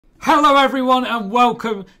Hello everyone and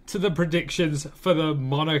welcome to the predictions for the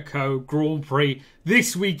Monaco Grand Prix.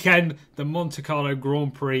 This weekend, the Monte Carlo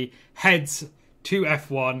Grand Prix heads to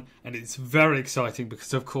F1 and it's very exciting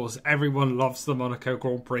because of course everyone loves the Monaco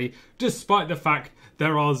Grand Prix despite the fact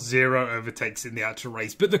there are 0 overtakes in the actual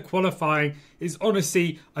race. But the qualifying is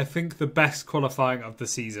honestly, I think, the best qualifying of the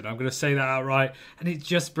season. I'm going to say that outright, and it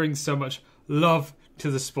just brings so much love to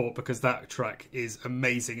the sport because that track is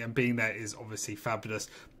amazing and being there is obviously fabulous.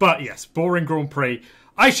 But yes, boring Grand Prix.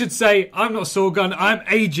 I should say I'm not Sahwgunn, I'm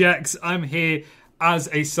Ajax. I'm here as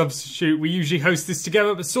a substitute. We usually host this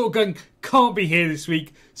together, but Sahwgunn can't be here this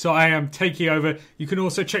week, so I am taking over. You can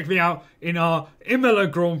also check me out in our Imola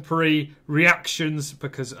Grand Prix reactions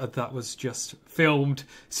because that was just filmed.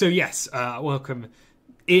 So yes, welcome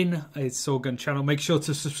in a Sahwgunn channel. Make sure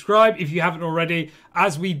to subscribe if you haven't already,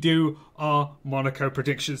 as we do our Monaco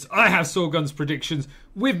predictions. I have Sahwgunn's predictions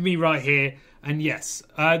with me right here, and yes,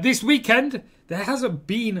 this weekend there hasn't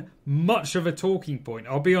been much of a talking point,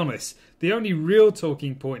 I'll be honest. The only real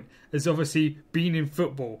talking point has obviously been in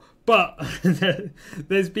football, but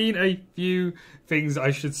there's been a few things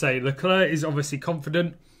I should say. Leclerc is obviously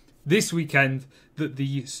confident this weekend that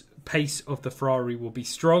the pace of the Ferrari will be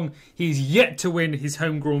strong. He's yet to win his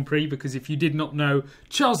home Grand Prix because if you did not know,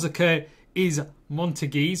 Charles Leclerc is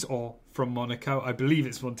Montaguese, or from Monaco, I believe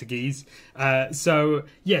it's Montaguese. So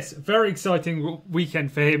yes, very exciting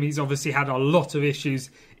weekend for him. He's obviously had a lot of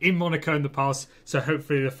issues in Monaco in the past, so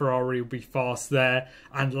hopefully the Ferrari will be fast there.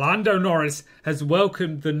 And Lando Norris has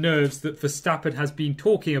welcomed the nerves that Verstappen has been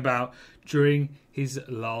talking about during his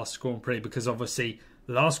last Grand Prix, because obviously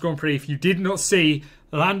last Grand Prix, if you did not see,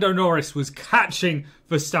 Lando Norris was catching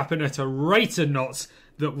Verstappen at a rate of knots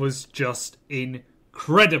that was just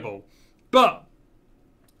incredible. But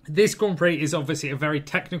this Grand Prix is obviously a very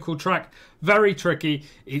technical track, very tricky.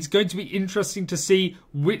 It's going to be interesting to see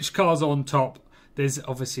which cars are on top. There's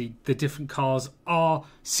obviously the different cars are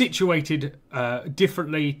situated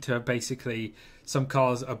differently to basically, some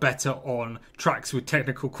cars are better on tracks with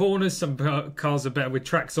technical corners. Some cars are better with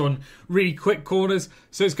tracks on really quick corners.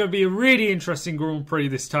 So it's going to be a really interesting Grand Prix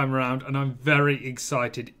this time around, and I'm very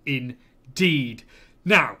excited indeed.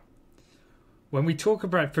 Now, when we talk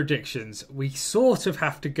about predictions, we sort of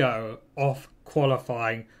have to go off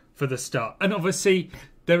qualifying for the start. And obviously,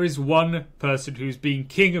 there is one person who's been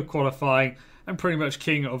king of qualifying and pretty much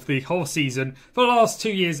king of the whole season for the last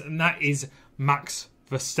 2 years, and that is Max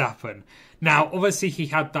Verstappen. Now, obviously, he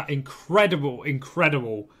had that incredible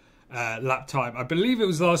lap time. I believe it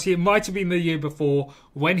was last year. It might have been the year before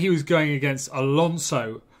when he was going against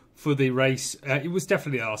Alonso for the race. It was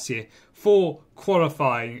definitely last year. For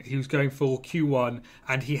qualifying, he was going for Q1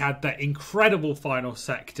 and he had that incredible final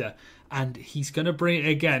sector. And he's going to bring it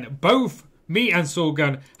again. Both me and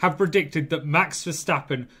Sahwgunn have predicted that Max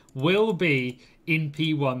Verstappen will be in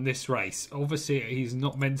P1 this race. Obviously, he's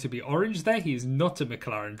not meant to be orange there. He is not a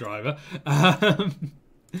McLaren driver.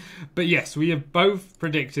 But yes, we have both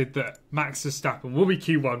predicted that Max Verstappen will be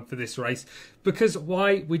Q1 for this race. Because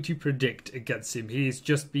why would you predict against him? He has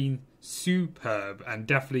just been superb and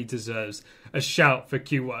definitely deserves a shout for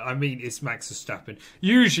Q1. I mean, it's Max Verstappen.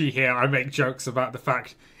 Usually here I make jokes about the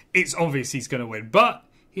fact it's obvious he's going to win. But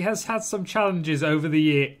he has had some challenges over the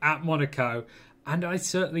year at Monaco, and I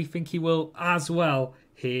certainly think he will as well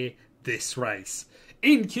here this race.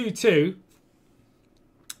 In P2,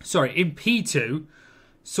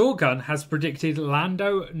 Sahwgunn has predicted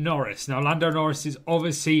Lando Norris. Now, Lando Norris is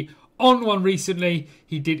obviously on one recently.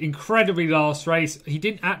 He did incredibly last race. He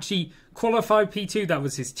didn't actually qualify P2. That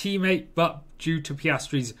was his teammate, but due to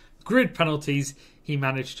Piastri's grid penalties, he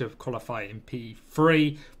managed to qualify in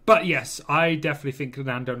P3. But yes, I definitely think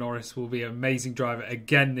Lando Norris will be an amazing driver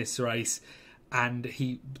again this race. And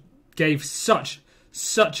he gave such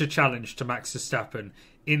a challenge to Max Verstappen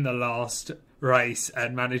in the last race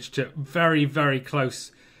and managed to very, very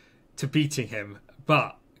close to beating him,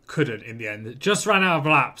 but couldn't in the end. Just ran out of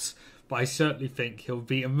laps. But I certainly think he'll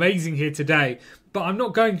be amazing here today. But I'm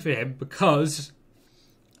not going for him because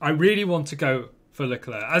I really want to go for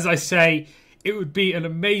Leclerc. As I say, it would be an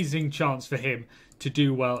amazing chance for him to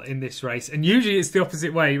do well in this race. And usually it's the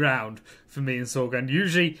opposite way round for me and Sahwgunn.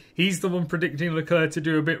 Usually he's the one predicting Leclerc to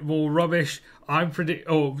do a bit more rubbish.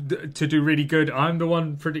 To do really good. I'm the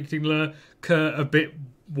one predicting Leclerc a bit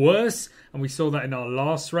worse. And we saw that in our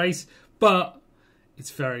last race. But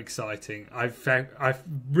it's very exciting. I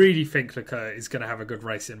really think Leclerc is going to have a good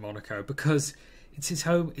race in Monaco because it's his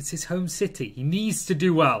home city. He needs to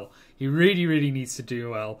do well. He really, really needs to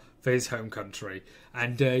do well for his home country.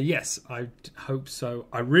 And yes, I hope so.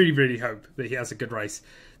 I really, really hope that he has a good race.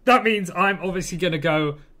 That means I'm obviously going to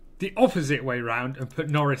go the opposite way round and put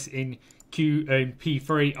Norris in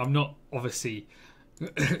P3. I'm not obviously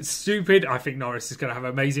stupid. I think Norris is going to have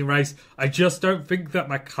an amazing race. I just don't think that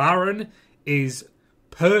McLaren is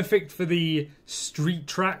perfect for the street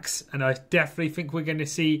tracks, and I definitely think we're going to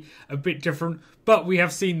see a bit different. But we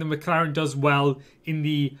have seen the McLaren does well in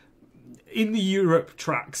the Europe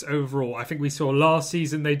tracks overall. I think we saw last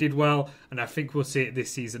season they did well, and I think we'll see it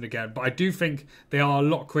this season again. But I do think they are a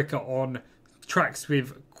lot quicker on tracks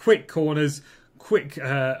with quick corners, quick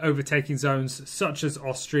overtaking zones, such as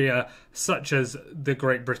Austria, such as the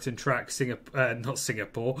Great Britain track,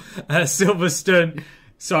 Silverstone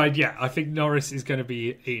side. Yeah, I think Norris is going to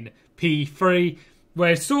be in P3,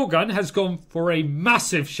 where Sahwgunn has gone for a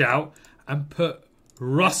massive shout and put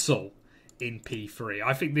Russell in P3.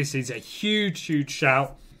 I think this is a huge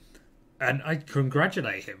shout, and I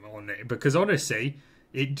congratulate him on it, because honestly,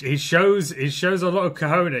 it shows a lot of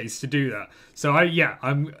cojones to do that. So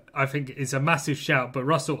I think it's a massive shout. But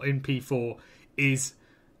Russell in P4 is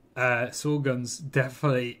Sahwgunn's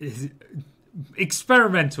definitely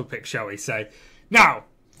experimental pick, shall we say? Now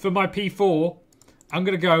for my P4, I'm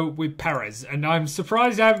going to go with Perez, and I'm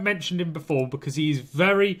surprised I haven't mentioned him before because he's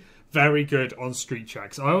very good on street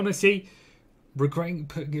tracks. I honestly regretting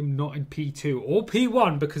putting him not in P2 or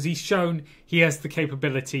P1 because he's shown he has the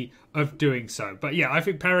capability of doing so. But yeah, I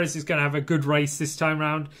think Perez is going to have a good race this time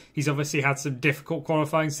round. He's obviously had some difficult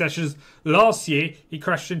qualifying sessions. Last year, he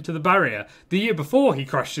crashed into the barrier. The year before, he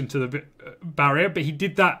crashed into the barrier, but he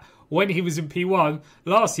did that when he was in P1.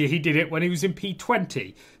 Last year, he did it when he was in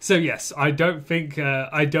P20. So yes, I don't think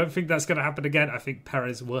that's going to happen again. I think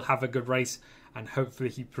Perez will have a good race, and hopefully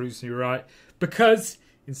he proves me right. Because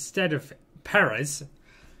instead of Perez,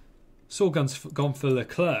 Sahwgunn's gone for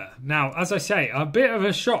Leclerc. Now, as I say, a bit of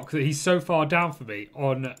a shock that he's so far down for me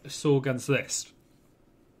on Sahwgunn's list,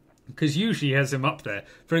 because usually he has him up there.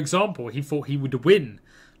 For example, he thought he would win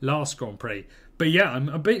last Grand Prix. But yeah, I'm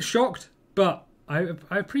a bit shocked, but I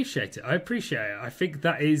appreciate it. I think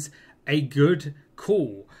that is a good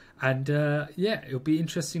call. And yeah, it'll be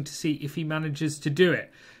interesting to see if he manages to do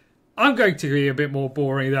it. I'm going to be a bit more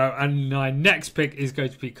boring though, and my next pick is going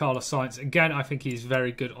to be Carlos Sainz. Again, I think he's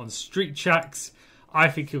very good on street tracks. I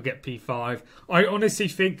think he'll get P5. I honestly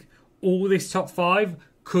think all this top 5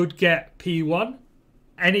 could get P1.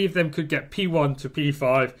 Any of them could get P1 to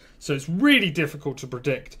P5, so it's really difficult to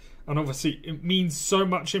predict. And obviously, it means so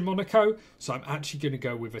much in Monaco, so I'm actually going to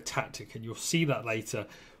go with a tactic, and you'll see that later.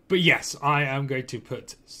 But yes, I am going to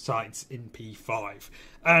put Sainz in P5.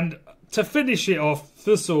 And to finish it off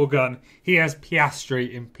for Sahwgunn, he has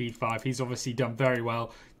Piastri in P5. He's obviously done very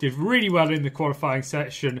well. Did really well in the qualifying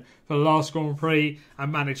section for the last Grand Prix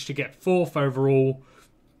and managed to get 4th overall.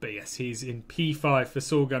 But yes, he's in P5 for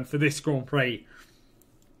Sahwgunn for this Grand Prix.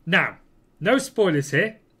 Now, no spoilers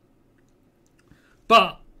here,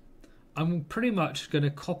 but I'm pretty much going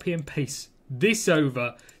to copy and paste this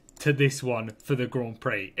over to this one for the Grand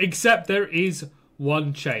Prix. Except there is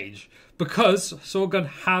one change, because Sahwgunn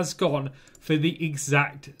has gone for the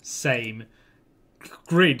exact same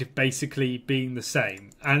grid, basically being the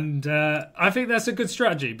same. And I think that's a good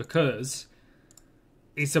strategy, because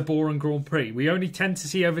it's a boring Grand Prix. We only tend to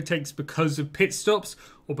see overtakes because of pit stops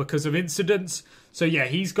or because of incidents. So yeah,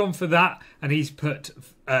 he's gone for that, and he's put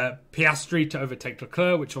Piastri to overtake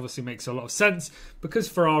Leclerc, which obviously makes a lot of sense because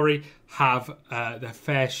Ferrari have their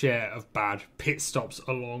fair share of bad pit stops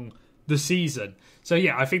along the season. So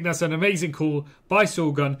yeah, I think that's an amazing call by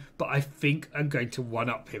Sahwgunn, but I think I'm going to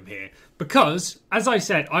one-up him here because, as I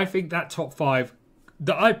said, I think that top 5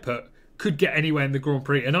 that I put could get anywhere in the Grand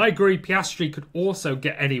Prix, and I agree Piastri could also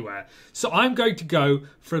get anywhere. So I'm going to go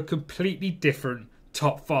for a completely different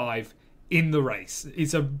top 5 in the race.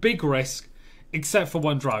 It's a big risk, except for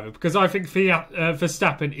one driver, because I think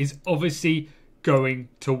Verstappen is obviously going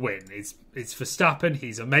to win. It's Verstappen.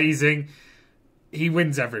 He's amazing. He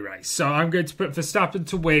wins every race. So I'm going to put Verstappen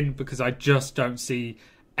to win because I just don't see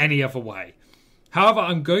any other way. However,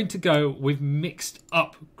 I'm going to go with mixed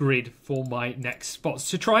up grid for my next spots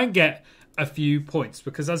to try and get a few points.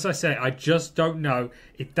 Because as I say, I just don't know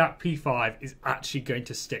if that P5 is actually going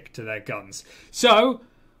to stick to their guns. So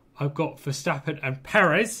I've got Verstappen and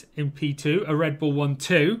Perez in P2, a Red Bull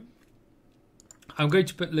 1-2. I'm going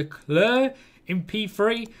to put Leclerc in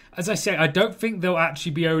P3. As I say, I don't think there'll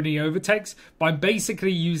actually be only overtakes, but I'm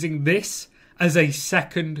basically using this as a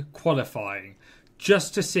second qualifying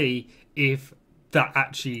just to see if that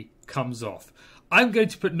actually comes off. I'm going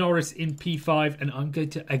to put Norris in P5, and I'm going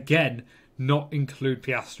to, again, not include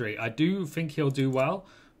Piastri. I do think he'll do well,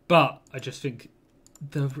 but I just think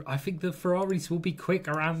I think the Ferraris will be quick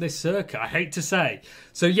around this circuit. I hate to say.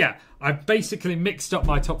 So yeah, I basically mixed up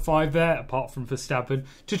my top 5 there, apart from Verstappen,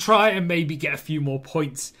 to try and maybe get a few more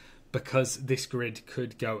points because this grid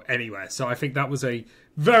could go anywhere. So I think that was a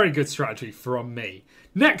very good strategy from me.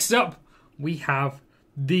 Next up, we have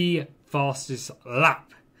the fastest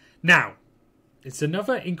lap. Now, it's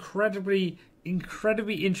another incredibly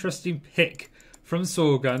interesting pick from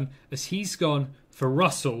Sahwgunn, as he's gone for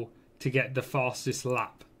Russell to get the fastest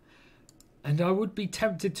lap. And I would be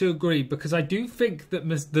tempted to agree, because I do think that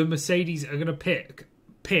the Mercedes are going to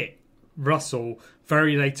pit Russell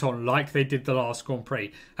very late on, like they did the last Grand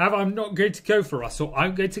Prix. However, I'm not going to go for Russell.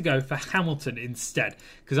 I'm going to go for Hamilton instead,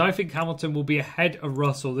 because I think Hamilton will be ahead of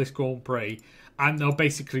Russell this Grand Prix, and they'll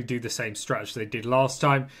basically do the same strategy they did last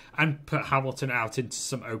time and put Hamilton out into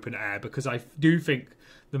some open air, because I do think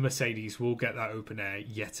the Mercedes will get that open air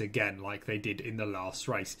yet again, like they did in the last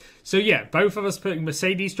race. So yeah, both of us putting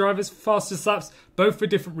Mercedes drivers fastest laps, both for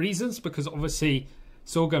different reasons, because obviously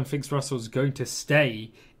Sahwgunn thinks Russell's going to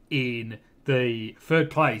stay in the 3rd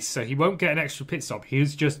place, so he won't get an extra pit stop.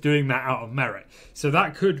 He's just doing that out of merit. So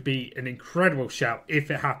that could be an incredible shout if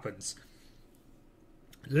it happens.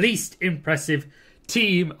 Least impressive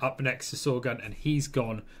team up next to Sahwgunn, and he's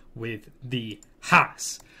gone with the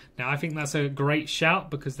Haas. Now, I think that's a great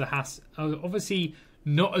shout, because the Haas are obviously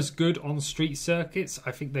not as good on street circuits.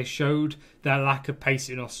 I think they showed their lack of pace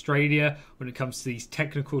in Australia when it comes to these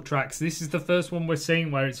technical tracks. This is the first one we're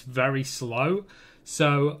seeing where it's very slow.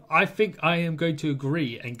 So I think I am going to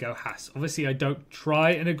agree and go Haas. Obviously, I don't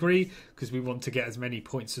try and agree because we want to get as many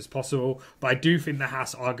points as possible. But I do think the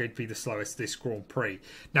Haas are going to be the slowest this Grand Prix.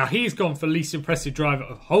 Now, he's gone for least impressive driver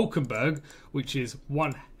of Hülkenberg, which is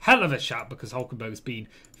one hell of a shout, because Hülkenberg's been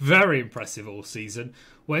very impressive all season.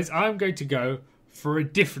 Whereas I'm going to go for a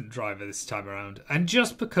different driver this time around. And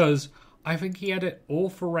just because I think he had an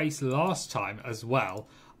awful race last time as well,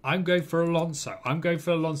 I'm going for Alonso. I'm going for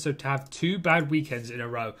Alonso to have 2 bad weekends in a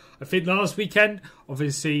row. I think last weekend,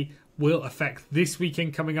 obviously, will affect this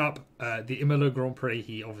weekend coming up, the Imola Grand Prix.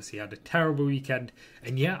 He obviously had a terrible weekend.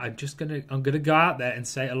 And yeah, I'm gonna go out there and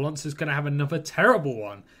say Alonso's going to have another terrible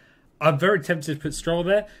one. I'm very tempted to put Stroll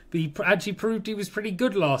there, but he actually proved he was pretty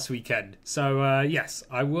good last weekend. So, yes,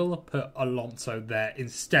 I will put Alonso there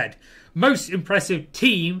instead. Most impressive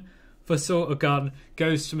team for Sahwgunn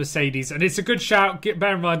goes to Mercedes, and it's a good shout.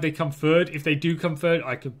 Bear in mind they come 3rd. If they do come 3rd,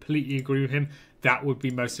 I completely agree with him. That would be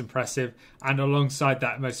most impressive, and alongside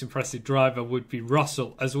that most impressive driver would be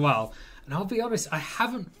Russell as well. And I'll be honest, I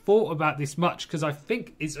haven't thought about this much, because I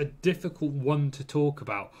think it's a difficult one to talk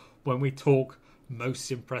about when we talk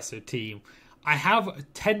most impressive team. I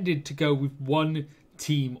have tended to go with one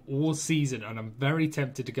team all season, and I'm very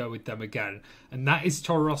tempted to go with them again, and that is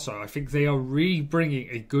Toro Rosso. I think they are really bringing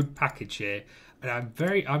a good package here, and I'm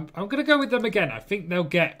going to go with them again. I think they'll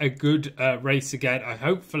get a good race again.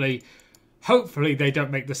 Hopefully they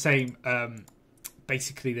don't make the same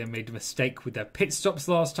basically they made a mistake with their pit stops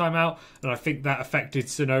last time out, and I think that affected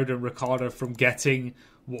Tsunoda and Ricciardo from getting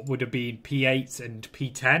what would have been P8 and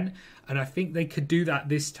P10, and I think they could do that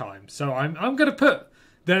this time. So I'm going to put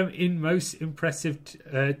them in most impressive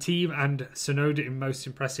team and Tsunoda in most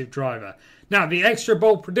impressive driver. Now, the extra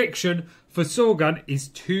bold prediction for Sahwgunn is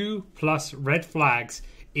 2+ red flags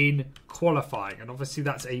in qualifying. And obviously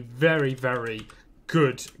that's a very, very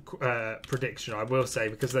good prediction, I will say,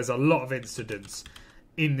 because there's a lot of incidents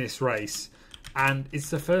in this race. And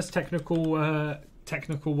it's the first technical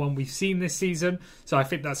one we've seen this season. So I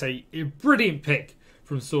think that's a brilliant pick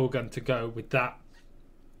from Sahwgunn to go with that.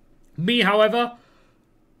 Me, however,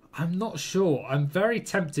 I'm not sure. I'm very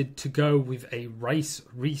tempted to go with a race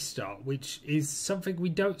restart, which is something we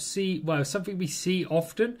don't see, well, something we see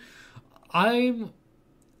often. Because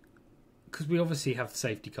we obviously have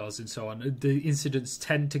safety cars and so on, the incidents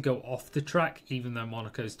tend to go off the track, even though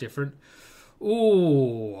Monaco's different.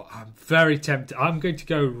 Oh, I'm very tempted. I'm going to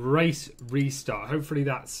go race restart. Hopefully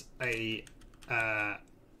that's a...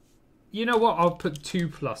 you know what? I'll put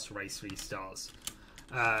 2+ race restarts.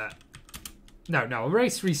 No, a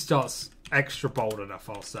race restart's extra bold enough,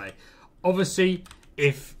 I'll say. Obviously,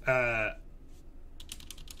 if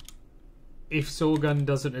Sahwgunn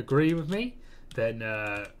doesn't agree with me, then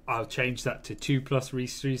I'll change that to 2+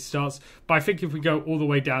 race restarts. But I think if we go all the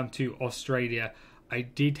way down to Australia, I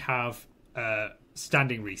did have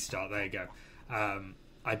standing restart. There you go.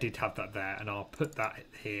 I did have that there, and I'll put that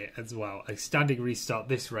here as well. A standing restart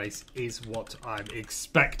this race is what I'm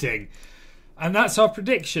expecting. And that's our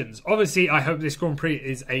predictions. Obviously, I hope this Grand Prix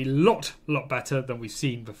is a lot better than we've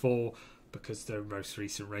seen before, because the most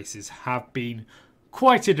recent races have been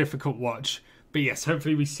quite a difficult watch. But yes,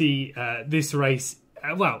 hopefully we see this race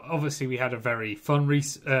well, obviously we had a very fun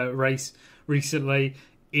race recently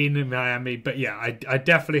in Miami, but yeah, I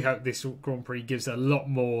definitely hope this Grand Prix gives a lot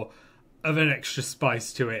more of an extra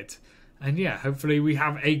spice to it. And yeah, hopefully we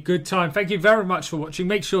have a good time. Thank you very much for watching.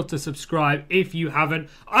 Make sure to subscribe if you haven't.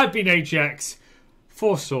 I've been HX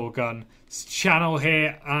for Sahwgunn's channel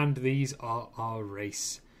here, and these are our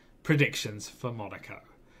race predictions for Monaco.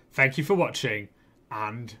 Thank you for watching,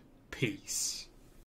 and peace.